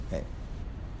Okay.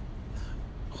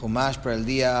 Chumash para el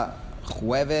día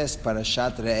jueves,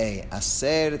 Parashat Re'eh.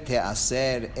 Aser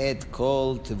te'aser et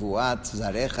kol tevuat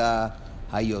zarecha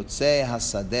hayotze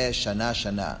hasadeh shana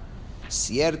shana.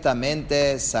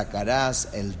 Ciertamente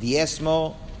sacarás el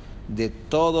diezmo de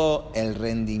todo el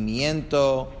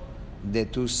rendimiento de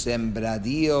tu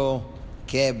sembradío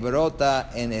que brota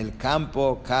en el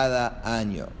campo cada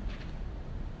año.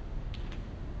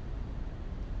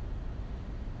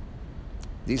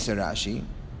 Dice Rashi,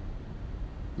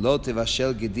 Lo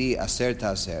tevashel gedi aser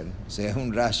taser. O sea,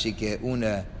 un Rashi que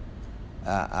une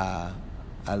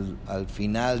al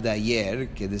final de ayer,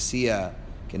 que decía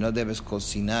que no debes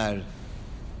cocinar,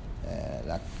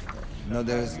 no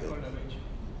debes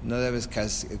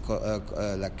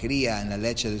la cría en la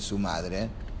leche de su madre.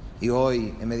 Y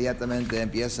hoy inmediatamente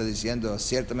empieza diciendo,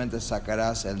 ciertamente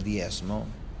sacarás el diezmo.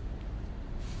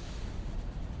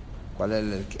 ¿Cuál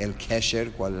es el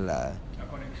kesher? ¿Cuál es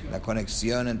la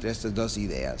conexión entre estas dos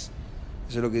ideas?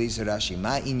 Eso es lo que dice Rashi.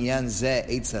 Ma inyan ze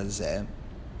eitza ze.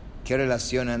 ¿Qué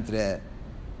relación entre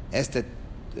este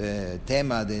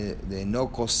tema de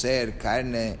no cocer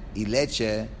carne y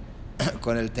leche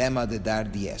con el tema de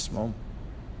dar diezmo?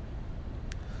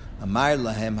 Amar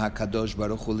lahem hakadosh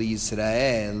baruch hu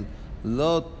liYisrael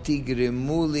lo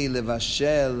tigremu li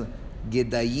levashel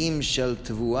gedayim shel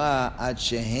tvua ad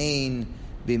shehein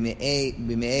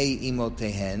b'mei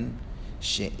imotehen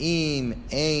she'im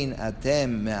ein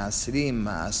atem me'asrim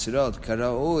ma'asrot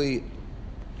karaui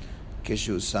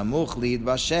כשהוא סמוך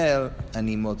להתבשל,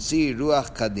 אני מוציא רוח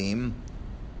קדים,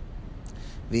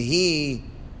 והיא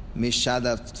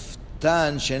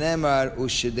משדפתן שנאמר,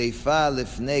 ושדפה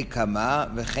לפני כמה,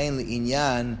 וכן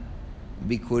לעניין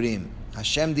ביקורים.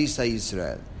 השם dice a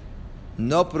Israel,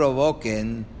 no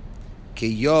provoquen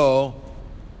que yo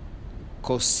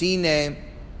cocine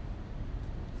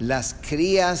las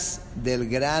crías del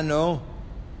grano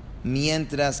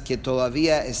mientras que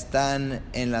todavía están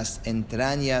en las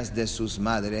entrañas de sus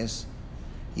madres,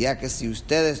 ya que si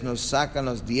ustedes nos sacan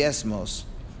los diezmos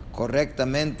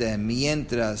correctamente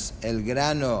mientras el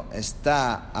grano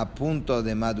está a punto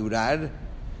de madurar,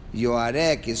 yo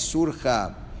haré que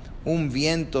surja un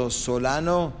viento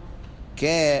solano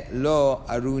que lo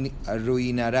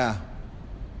arruinará,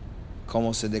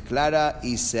 como se declara,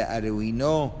 y se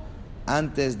arruinó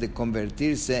antes de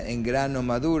convertirse en grano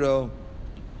maduro.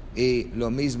 Y lo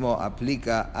mismo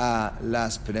aplica a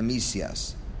las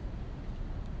primicias.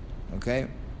 ¿Ok?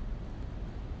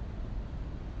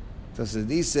 Entonces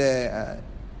dice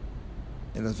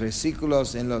en los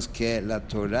versículos en los que la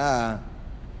Torah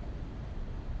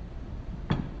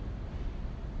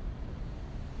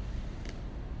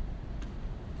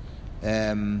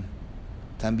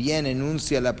también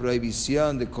enuncia la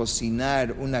prohibición de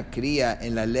cocinar una cría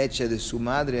en la leche de su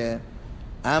madre.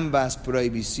 Ambas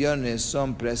prohibiciones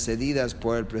son precedidas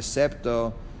por el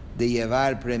precepto de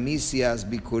llevar primicias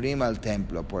bikurim al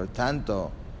templo. Por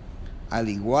tanto, al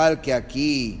igual que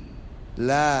aquí,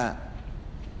 la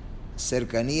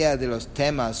cercanía de los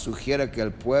temas sugiere que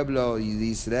el pueblo de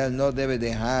Israel no debe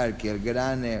dejar que el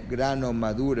grano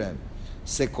madure,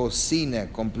 se cocine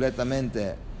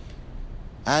completamente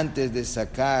antes de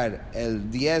sacar el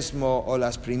diezmo o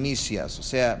las primicias. O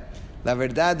sea, la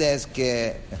verdad es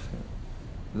que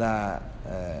la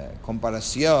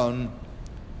comparación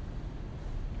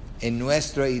en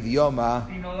nuestro idioma.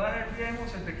 Si no das el diezmo,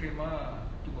 se te quema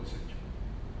tu cosecha.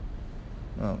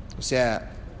 No, o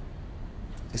sea,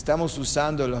 estamos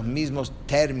usando los mismos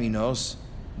términos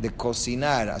de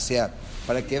cocinar. O sea,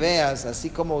 para que veas, así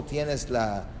como tienes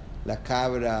la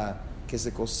cabra que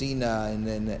se cocina,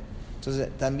 entonces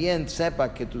también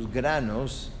sepa que tus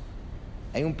granos,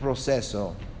 hay un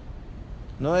proceso.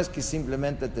 No es que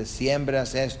simplemente te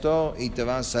siembras esto y te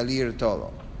va a salir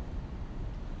todo.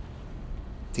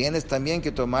 Tienes también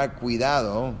que tomar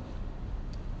cuidado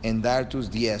en dar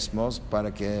tus diezmos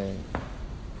para que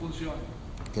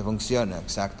funcione,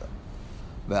 exacto.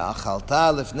 ואכלת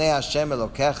לפני השם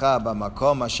אלוקיך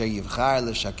במקום אשר יבחר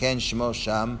לשכן שמו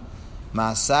שם,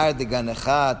 מעשר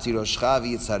דגנך תירושך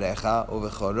ויצריך,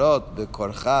 ובכורות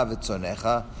בקורך וצונך,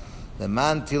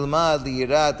 למען תלמד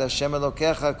ליראת השם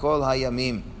אלוקיך כל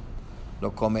הימים.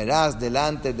 Lo comerás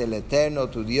delante del Eterno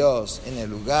tu Dios en el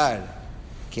lugar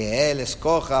que Él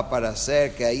escoja para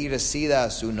hacer que ahí resida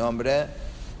su nombre,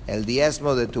 el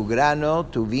diezmo de tu grano,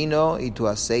 tu vino y tu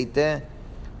aceite,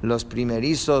 los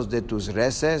primerizos de tus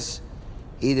reses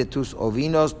y de tus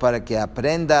ovinos, para que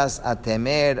aprendas a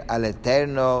temer al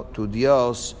Eterno tu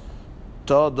Dios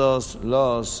todos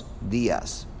los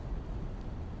días.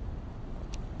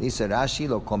 Dice Rashi,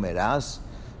 lo comerás,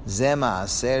 Zema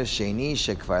Aser Sheni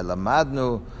Shekvar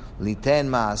Lamadnu ליתן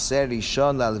מעשר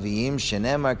ראשון ללוויים,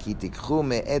 שנאמר כי תיקחו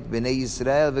מאת בני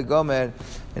ישראל וגומר,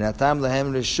 ונתן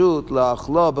להם רשות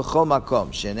לאכלו בכל מקום,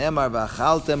 שנאמר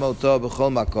ואכלתם אותו בכל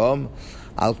מקום,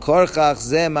 al korchach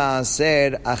ze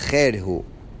maaser acherhu.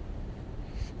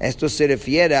 Esto se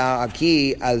refiere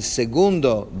aquí al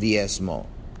segundo diezmo.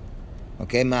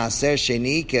 Okay, maaser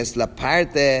sheni, que es la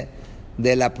parte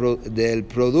del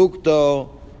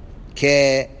producto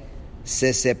que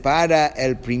se separa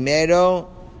el primero,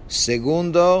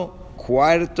 segundo,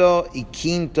 cuarto y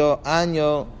quinto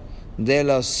año de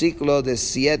los ciclos de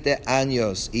 7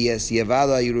 años y es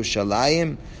llevado a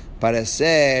Jerusalén para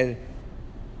ser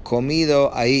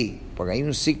comido ahí, porque hay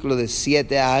un ciclo de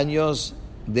 7 años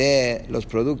de los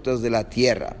productos de la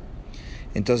tierra.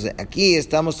 Entonces aquí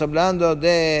estamos hablando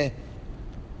del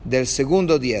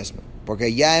segundo diezmo,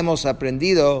 porque ya hemos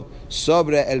aprendido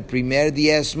sobre el primer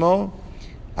diezmo.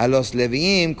 A los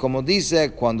Leviim, como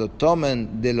dice, cuando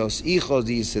tomen de los hijos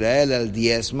de Israel el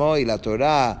diezmo, y la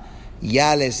Torah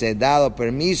ya les he dado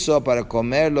permiso para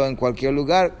comerlo en cualquier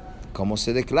lugar, como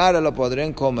se declara, lo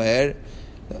podrán comer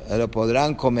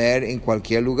en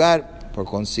cualquier lugar. Por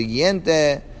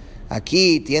consiguiente,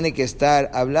 aquí tiene que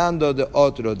estar hablando de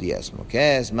otro diezmo,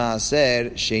 que es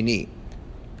Maaser Sheni.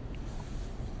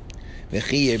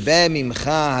 וכי ירבה ממך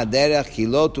הדרך כי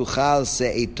לא תוכל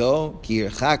שאיתו, כי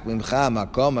ירחק ממך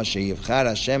המקום אשר יבחר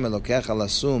השם אלוקיך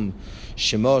לשום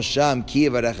שמו שם, כי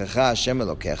יברכך השם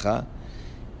אלוקיך.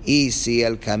 Y si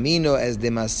el camino es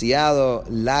demasiado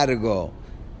largo,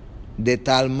 de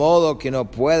tal modo que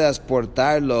no puedas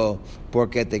portarlo,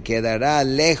 porque te quedará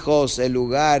lejos el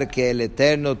lugar que el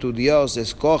Eterno tu Dios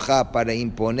escoja para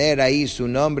imponer ahí su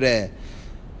nombre,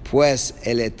 pues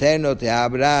el Eterno te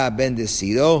habrá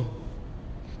bendecido.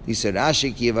 Dice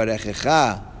Rashi, ki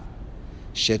yivarechecha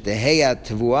sheteheya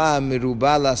tvua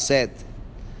meruba laset,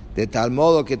 de tal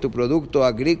modo que tu producto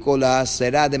agrícola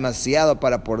será demasiado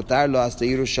para portarlo hasta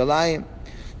Jerusalén.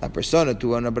 La persona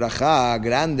tuvo una braja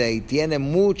grande y tiene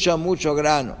mucho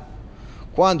grano.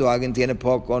 Cuando alguien tiene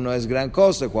poco no es gran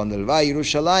cosa. Cuando él va a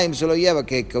Jerusalén se lo lleva.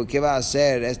 ¿Qué va a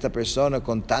hacer esta persona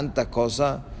con tanta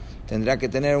cosa? Tendrá que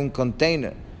tener un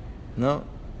container, ¿no?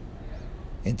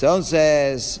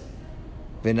 Entonces,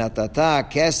 ונתתה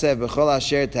כסף בכל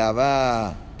אשר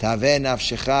תהווה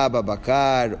נפשך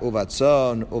בבקר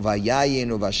ובצאן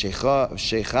וביין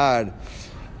ובשיכר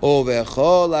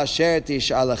ובכל אשר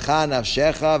תשאלך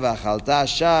נפשך ואכלת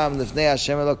שם לפני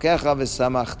השם אלוקיך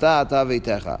ושמחת אתה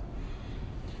ביתך.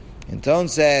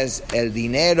 Entonces el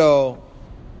dinero,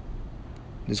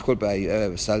 disculpa,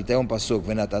 salté un pasuk,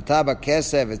 ונתת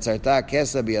בכסף וצרת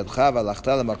הכסף בידך והלכת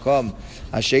למקום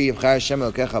אשר יבחר השם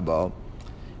אלוקיך בו.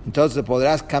 Entonces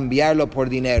podrás cambiarlo por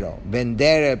dinero,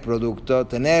 vender el producto,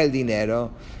 tener el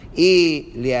dinero,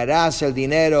 y le harás el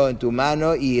dinero en tu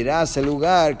mano y irás al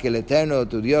lugar que el Eterno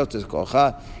tu Dios te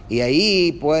escoja, y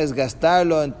ahí puedes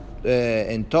gastarlo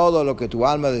en todo lo que tu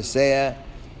alma desea,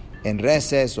 en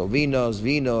reses o vinos,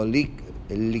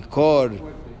 licor,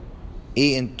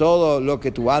 y en todo lo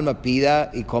que tu alma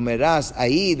pida, y comerás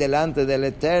ahí delante del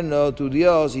Eterno tu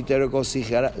Dios y te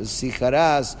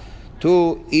regocijarás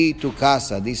tú y tu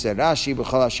casa. Dice Rashi,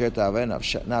 b'chol asher ta'aveh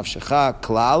nafshecha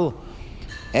klal.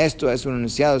 Esto es un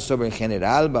enunciado sobre el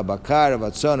general, babakar,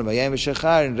 batzon, bayim,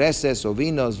 shechar, en reses o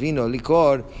vinos, vino,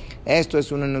 licor. Esto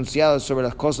es un enunciado sobre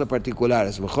las cosas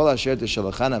particulares. B'chol asher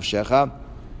teshalcha nafshecha,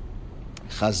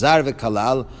 chazar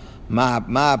v'kalal,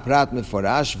 ma prat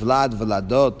meforash, vlad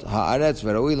vladot haaretz,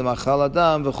 v'raui l'machal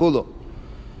adam, v'chulo.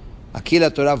 Aquí la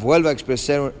Torah vuelve a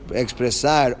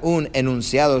expresar un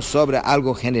enunciado sobre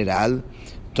algo general.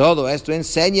 Todo esto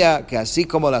enseña que así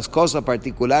como las cosas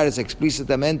particulares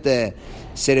explícitamente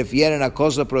se refieren a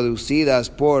cosas producidas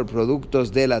por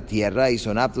productos de la tierra y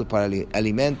son aptos para el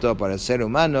alimento, para el ser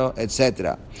humano,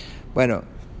 etc. Bueno,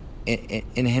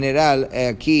 en general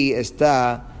aquí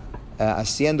está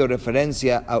haciendo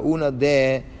referencia a una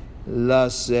de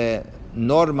las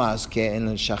normas que en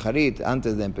el Shacharit,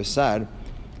 antes de empezar,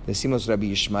 decimos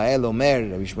Rabbi Ishmael Omer.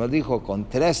 Rabbi Ishmael dijo, con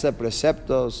 13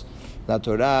 preceptos la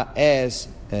Torah es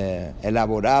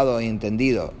elaborado e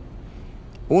entendido.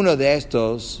 Uno de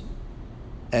estos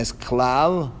es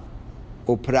klal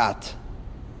o prat.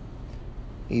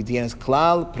 Y tienes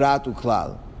klal, prat u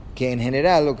klal. Que en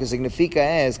general lo que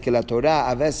significa es que la Torah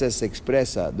a veces se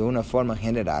expresa de una forma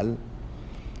general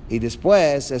y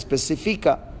después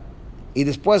especifica y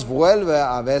después vuelve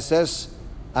a veces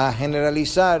a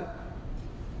generalizar.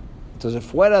 Entonces,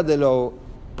 fuera de lo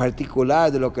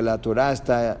particular de lo que la Torah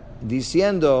está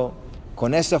diciendo,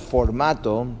 con ese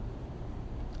formato,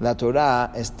 la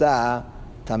Torah está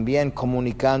también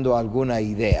comunicando alguna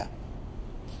idea.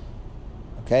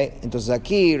 ¿Ok? ¿Okay? Entonces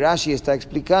aquí Rashi está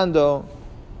explicando,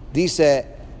 dice,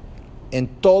 en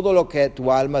todo lo que tu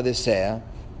alma desea,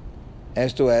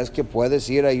 esto es que puedes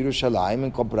ir a Jerusalén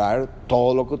y comprar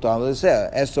todo lo que tu alma desea.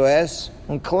 Esto es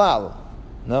un klal,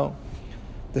 ¿no?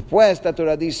 Después la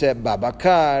Torah dice,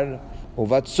 babakar,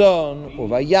 uvatzon,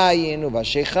 uvayayin,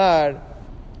 uvashechar.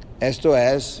 Esto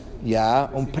es ya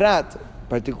un prat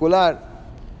particular.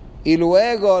 Y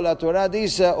luego la Torah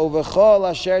dice, uvechol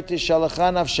asher tishalach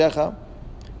nafshecha,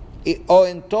 o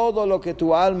en todo lo que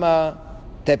tu alma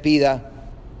te pida.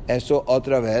 Eso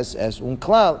otra vez es un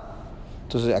klal.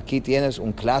 Entonces aquí tienes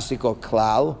un clásico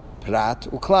klal, prat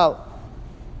u klal.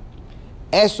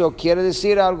 Eso quiere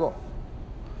decir algo.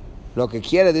 Lo que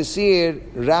quiere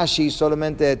decir, Rashi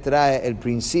solamente trae el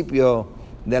principio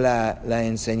de la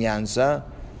enseñanza.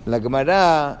 La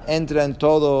Gemara entra en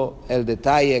todo el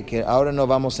detalle, que ahora no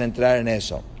vamos a entrar en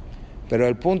eso. Pero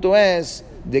el punto es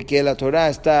de que la Torah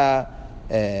está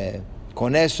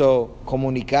con eso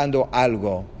comunicando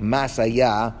algo más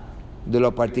allá de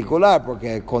lo particular,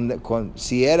 porque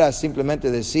si era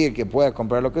simplemente decir que puedes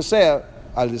comprar lo que sea,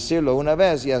 al decirlo una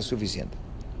vez ya es suficiente.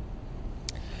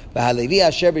 Y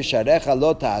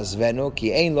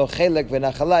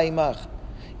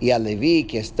al Leví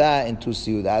que está en tus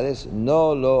ciudades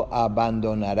no lo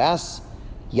abandonarás,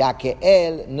 ya que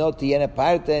él no tiene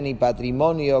parte ni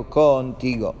patrimonio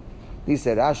contigo.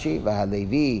 Dice Rashi,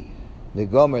 Leví de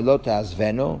Gomer lo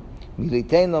ta'azvenu,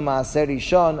 militeno maaser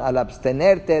rishon, al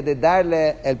abstenerte de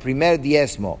darle el primer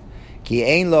diezmo,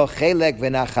 que ein lo chelek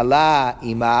venachalá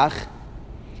imach,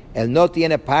 él no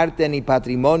tiene parte ni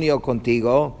patrimonio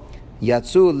contigo,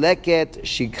 יצאו לקט,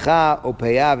 שכחה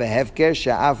ופיה והפקר,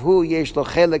 שאף הוא יש לו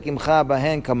חלק עמך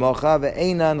בהן כמוך,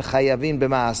 ואינן חייבים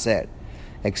במעשר.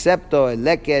 Excepto el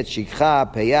leket,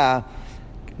 shikha, peya,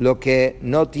 lo que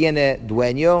no tiene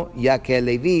dueño, ya que el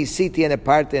Leví sí tiene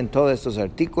parte en todos estos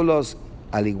artículos,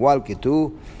 al igual que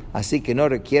tú, así que no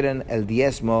requieren el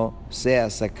diezmo sea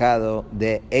sacado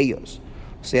de ellos.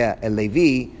 O sea, el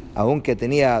Leví, aunque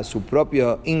tenía su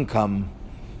propio income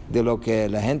de lo que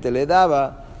la gente le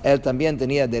daba, él también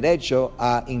tenía derecho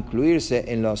a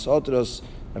incluirse en los otros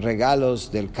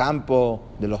regalos del campo,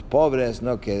 de los pobres,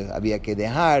 ¿no? Que había que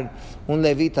dejar. Un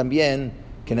Leví también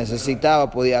que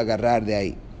necesitaba podía agarrar de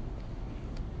ahí.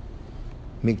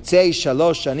 מקצי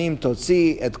 3 שנים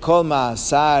תוציא את כל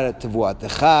מעשר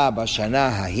תבואתך בשנה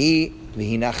ההיא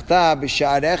והנחת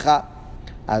בשעריך.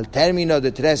 Al término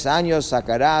de 3 años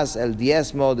sacarás el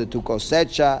diezmo de tu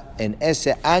cosecha en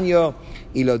ese año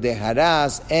y lo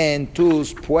dejarás en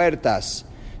tus puertas.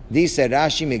 Dice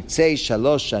Rashi, מקצי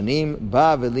 3 שנים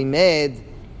בא ולימד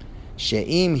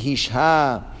שאם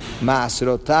השהה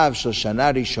מעשרותיו של שנה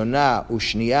ראשונה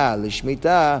ושנייה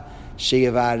לשמיטה,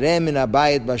 שיבערם מן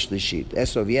הבית בשלישית.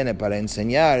 Eso viene para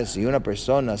enseñar, si una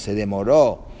persona se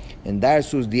demoró en dar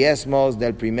sus diezmos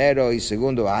del primero y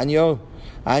segundo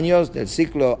años del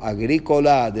ciclo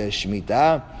agrícola de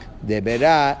Shemitah,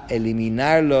 deberá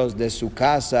eliminarlos de su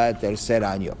casa el tercer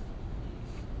año.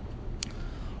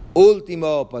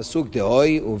 Último pasuk de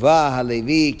hoy, uva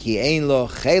halevi ki ein lo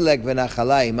chelek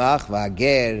venachala imach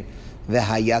v'hager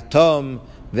v'hayatom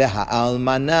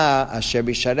v'ha'almana asher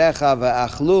bisharecha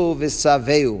v'achlu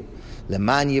v'saveu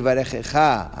leman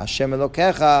yivarechecha Hashem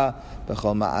Elokecha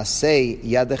b'chol ma'asei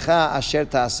yadecha asher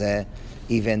ta'aseh.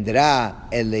 Y vendrá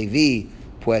el Leví,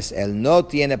 pues él no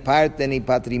tiene parte ni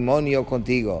patrimonio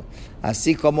contigo,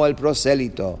 así como el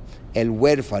prosélito, el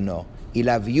huérfano y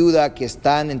la viuda que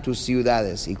están en tus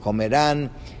ciudades, y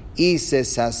comerán y se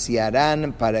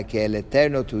saciarán para que el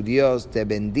Eterno tu Dios te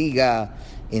bendiga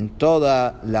en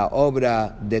toda la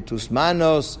obra de tus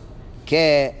manos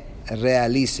que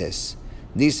realices.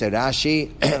 Dice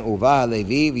Rashi, uva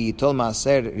Leví v'yitol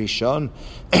maaser rishon,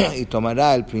 y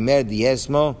tomará el primer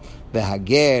diezmo,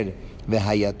 והגר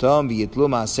והיתום ויתלו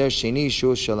מעשר שני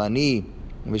שהוא של עני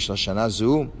ושל שנה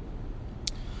זו,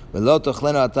 ולא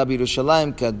תאכלנו אתה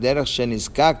בירושלים כדרך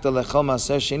שנזקקת לכל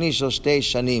מעשר שני של 2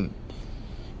 שנים.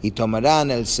 Y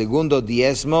tomarán el segundo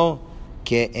diezmo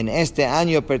que en este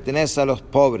año pertenece a los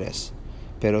pobres,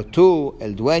 pero tú,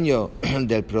 el dueño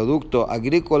del producto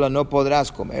agrícola, no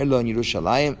podrás comerlo en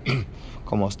Jerusalén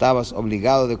como estabas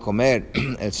obligado de comer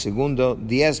el segundo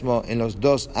diezmo en los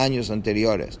 2 años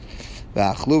anteriores.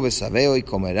 V'achlu v'saveo, y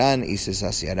comerán y se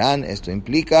saciarán. Esto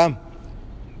implica,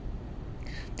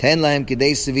 ten lahem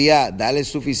kidei seviyah, dale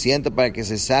suficiente para que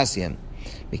se sacien.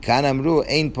 מכאן אמרו,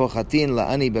 אין פוחתין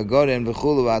לעני בגורן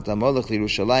וכולו, ואתה מולך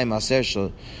לירושלים מעשר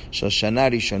של שנה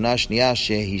ראשונה שנייה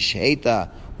שהשהית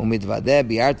ומתוודה,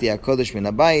 ביארתי הקודש מן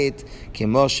הבית,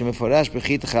 כמו שמפורש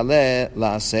בכי תכלה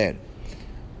לעשר.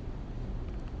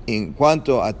 En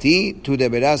cuanto a ti, tú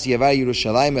deberás llevar a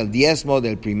Jerusalén el diezmo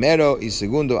del primero y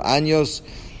segundo años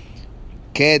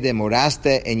que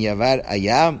demoraste en llevar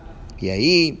allá, y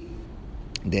ahí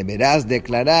deberás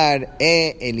declarar: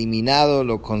 he eliminado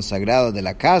lo consagrado de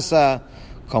la casa,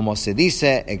 como se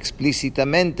dice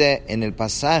explícitamente en el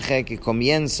pasaje que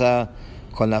comienza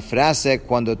con la frase: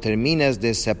 cuando termines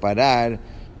de separar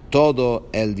todo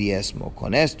el diezmo.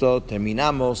 Con esto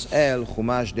terminamos el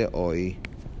Jumash de hoy.